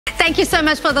Thank you so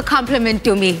much for the compliment,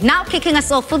 Dumi. Now kicking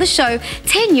us off for the show,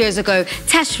 10 years ago,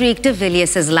 Tashreeq de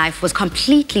Villiers' life was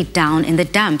completely down in the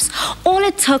dumps. All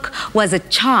it took was a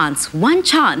chance, one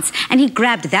chance, and he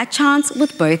grabbed that chance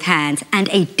with both hands. And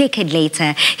a decade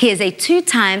later, he is a 2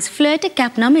 times Fleur de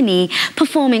Cap nominee,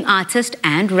 performing artist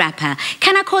and rapper.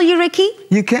 Can I call you Ricky?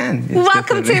 You can. Yes,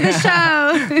 welcome definitely. to the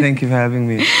show. Thank you for having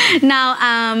me. Now,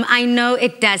 I know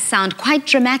it does sound quite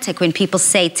dramatic when people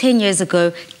say 10 years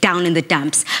ago, down in the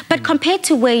dumps. But compared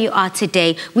to where you are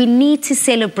today, we need to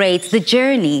celebrate the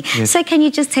journey. Yes. So can you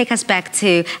just take us back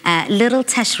to little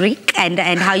Tashreeq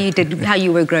and how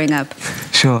you were growing up?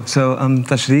 Sure. So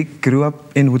Tashreeq grew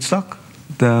up in Woodstock,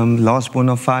 the last born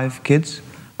of 5 kids,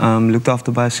 looked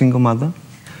after by a single mother.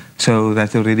 So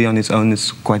that already on its own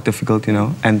is quite difficult, you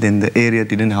know. And then the area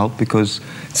didn't help because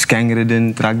it's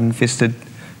gang-ridden, drug-infested.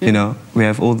 You know, we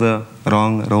have all the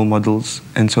wrong role models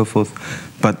and so forth.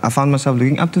 But I found myself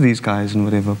looking up to these guys and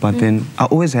whatever. But then I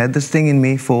always had this thing in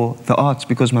me for the arts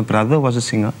because my brother was a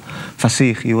singer.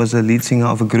 Fasih, he was the lead singer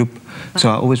of a group. Wow. So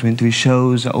I always went to his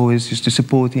shows. I always used to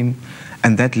support him.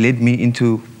 And that led me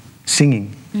into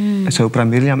singing. So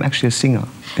primarily I'm actually a singer.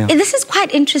 Yeah. This is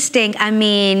quite interesting. I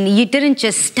mean, you didn't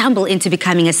just stumble into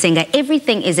becoming a singer.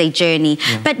 Everything is a journey.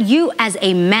 Yeah. But you as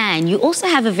a man, you also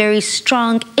have a very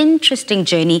strong, interesting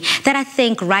journey that I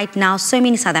think right now so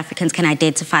many South Africans can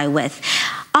identify with.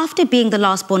 After being the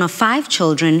last born of 5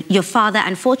 children, your father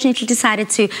unfortunately decided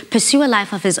to pursue a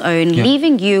life of his own,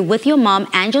 leaving you with your mom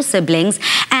and your siblings.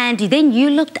 And then you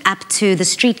looked up to the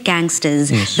street gangsters,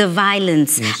 the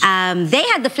violence. They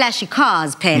had the flashy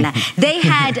cars, Pela.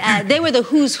 They were the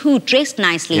who's who, dressed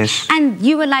nicely. And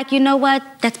you were like, you know what?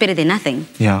 That's better than nothing.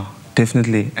 Yeah,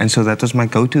 definitely. And so that was my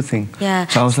go-to thing. Yeah.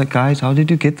 So I was like, guys, how did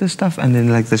you get this stuff? And then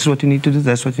like, this is what you need to do.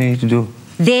 That's what you need to do.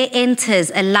 There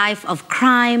enters a life of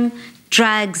crime,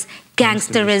 drugs,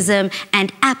 gangsterism,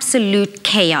 and absolute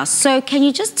chaos. So can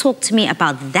you just talk to me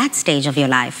about that stage of your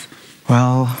life?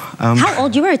 Well, how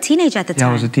old? You were a teenager at the time. Yeah,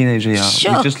 I was a teenager, yeah.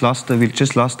 Sure. We just lost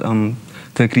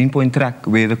the Greenpoint track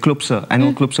where the Klopse,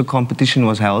 annual Klopse competition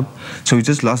was held. So we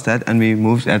just lost that and we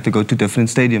had to go to different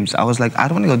stadiums. I was like, I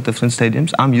don't want to go to different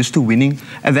stadiums. I'm used to winning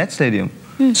at that stadium.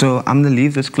 So I'm going to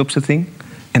leave this Klopse thing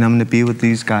and I'm going to be with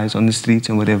these guys on the streets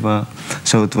and whatever.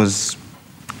 So it was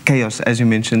chaos, as you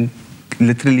mentioned.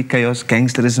 Literally chaos,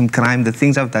 gangsterism, crime, the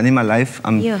things I've done in my life.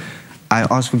 I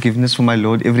ask forgiveness for my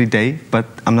Lord every day, but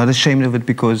I'm not ashamed of it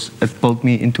because it built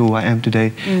me into who I am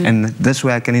today. And this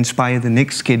way I can inspire the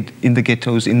next kid in the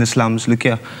ghettos, in the slums. Look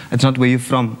here, it's not where you're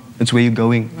from, it's where you're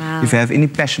going. Wow. If you have any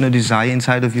passion or desire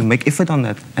inside of you, make effort on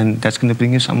that, and that's going to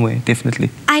bring you somewhere, definitely.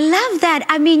 I love that.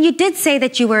 I mean, you did say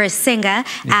that you were a singer,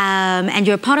 and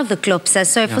you're part of the Klopse.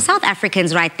 So for South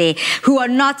Africans right there who are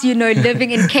not, you know,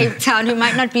 living in Cape Town, who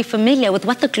might not be familiar with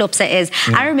what the Klopse is,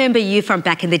 I remember you from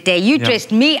back in the day. You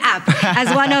dressed me up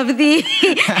as one of the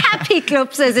happy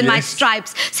Klopses in my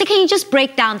stripes. So can you just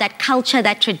break down that culture,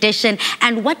 that tradition,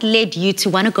 and what led you to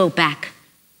want to go back?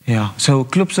 Yeah, so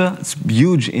Klopse, it's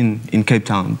huge in Cape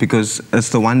Town because it's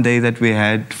the one day that we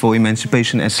had for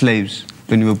emancipation as slaves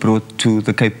when we were brought to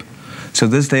the Cape. So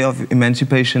this day of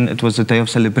emancipation, it was a day of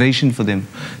celebration for them.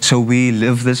 So we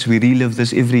live this, we relive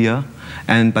this every year.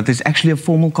 But there's actually a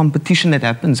formal competition that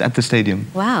happens at the stadium.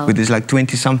 Wow. Where there's like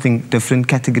 20-something different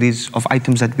categories of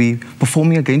items that we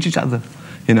performing against each other.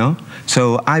 You know,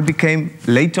 so I became,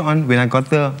 later on, when I got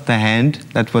the hand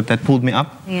that pulled me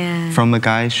up from a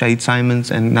guy, Shahid Simons,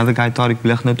 and another guy, Tariq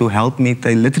Bilagno, to help me.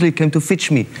 They literally came to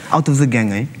fetch me out of the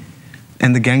gang,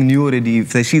 And the gang knew already,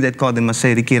 if they see that car, they must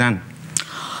say, Ricky, run.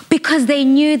 Because they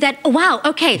knew that, wow,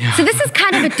 okay, so this is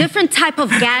kind of a different type of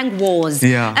gang wars.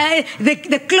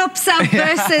 The Klopse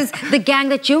versus the gang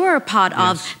that you were a part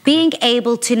of, being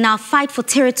able to now fight for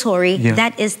territory,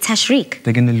 that is Tashreeq.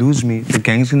 They're going to lose me. The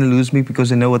gang's going to lose me because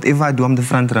they know whatever I do, I'm the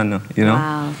front runner, you know?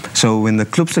 Wow. So when the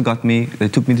Klopse got me, they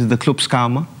took me to the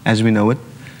Klopskamer, as we know it,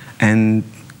 and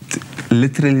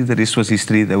literally the rest was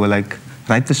history. They were like,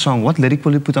 write the song. What lyric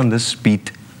will you put on this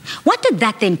beat? What did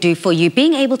that then do for you,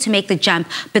 being able to make the jump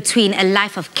between a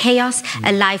life of chaos,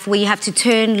 a life where you have to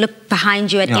turn, look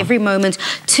behind you at every moment,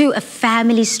 to a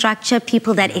family structure,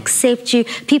 people that accept you,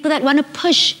 people that want to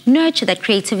push, nurture that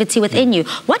creativity within you?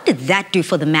 What did that do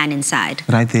for the man inside?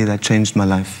 Right there, that changed my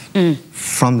life.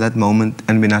 From that moment,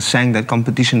 and when I sang that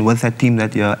competition with that team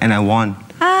that year, and I won.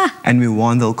 And we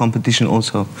won the whole competition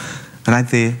also. Right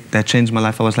there, that changed my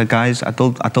life. I was like, guys, I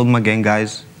told my gang,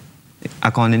 guys,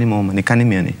 I can't anymore, man. I can't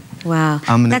anymore. Wow,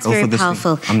 that's very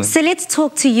powerful. So let's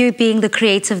talk to you being the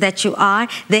creative that you are,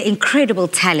 the incredible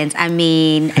talent. I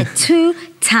mean, 2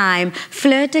 two-time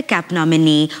Fleur de Cap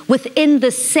nominee within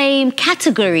the same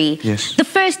category. Yes. The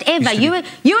first ever. You were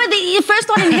the first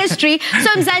one in history. So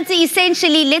Mzansi,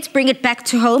 essentially, let's bring it back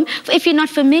to home. If you're not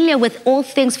familiar with all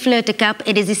things Fleur de Cap,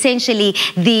 it is essentially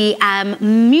the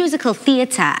musical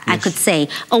theatre, I could say,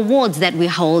 awards that we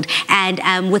hold.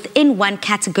 And within one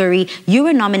category, you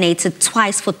were nominated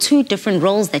twice for 2 different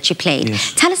roles that you played.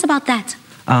 Yes. Tell us about that.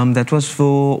 That was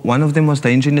for, one of them was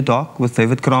Danger in the Dark with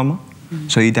David Kramer.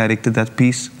 So he directed that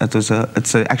piece. That was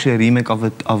actually a remake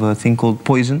of a thing called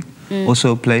Poison,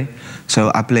 also a play.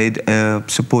 So I played a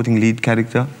supporting lead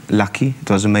character, Lucky. It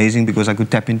was amazing because I could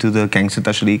tap into the gangster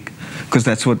Tashreeq, because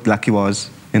that's what Lucky was,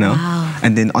 you know. Wow.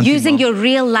 And then using your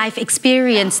real life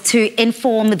experience to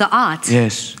inform the art.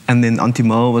 Yes. And then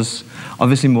Antimo was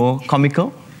obviously more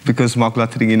comical, because Mark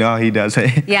Lottering, you know how he does,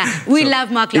 eh? Yeah, we love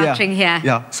Mark Lottering here.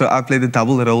 Yeah, so I played a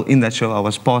double role in that show. I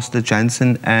was Pastor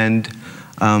Jansen and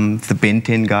the Ben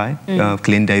 10 guy,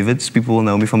 Glenn Davids. People will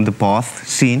know me from the Bath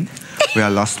scene, where I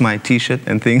lost my T-shirt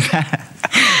and things.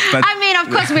 But, I mean, of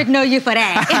course, we'd know you for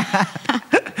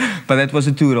that. But that was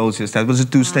the 2 roles, yes. That was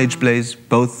the 2 stage plays,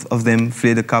 both of them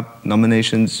Fleur de Cap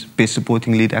nominations, Best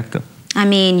Supporting Lead Actor. I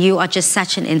mean, you are just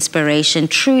such an inspiration,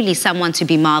 truly someone to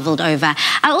be marveled over.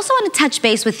 I also want to touch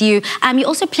base with you. You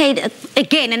also played,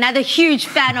 again, another huge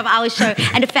fan of our show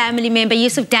and a family member,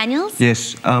 Yusuf Daniels.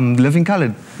 Yes, Living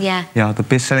Coloured. Yeah. Yeah, the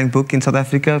best-selling book in South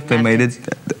Africa. They made it,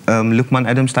 Lukman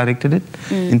Adams directed it,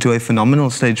 into a phenomenal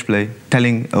stage play,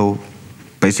 telling,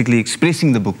 basically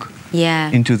expressing the book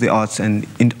into the arts and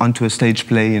onto a stage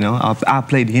play, you know. I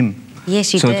played him.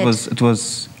 Yes, you did. So it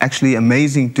was actually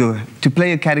amazing to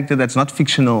play a character that's not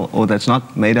fictional or that's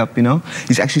not made up, you know.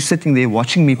 He's actually sitting there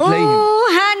watching me play him. Oh,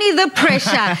 honey, the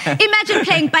pressure. Imagine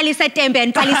playing Palisa Tembe,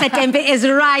 and Palisa Tembe is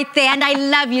right there. And I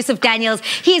love Yusuf Daniels.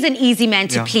 He's an easy man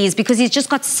to please because he's just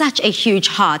got such a huge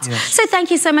heart. Yes. So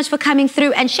thank you so much for coming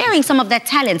through and sharing some of that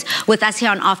talent with us here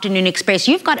on Afternoon Express.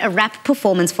 You've got a rap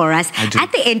performance for us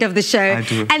at the end of the show. I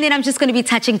do. And then I'm just going to be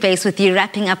touching base with you,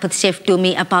 wrapping up with Chef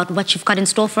Dumi about what you've got in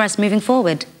store for us moving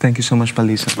forward. Thank you so much,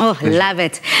 Palisa. Oh, love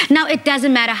it. Now, it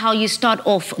doesn't matter how you start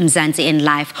off, Mzansi, in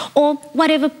life or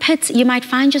whatever pit you might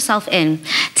find yourself in.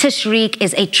 Tashreeq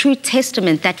is a true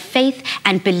testament that faith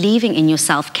and believing in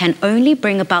yourself can only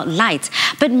bring about light,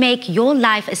 but make your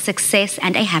life a success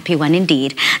and a happy one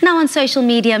indeed. Now, on social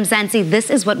media, Mzansi, this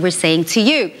is what we're saying to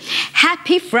you.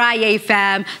 Happy Friday,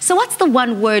 fam. So what's the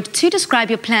one word to describe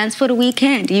your plans for the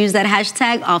weekend? Use that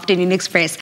hashtag Afternoon Express.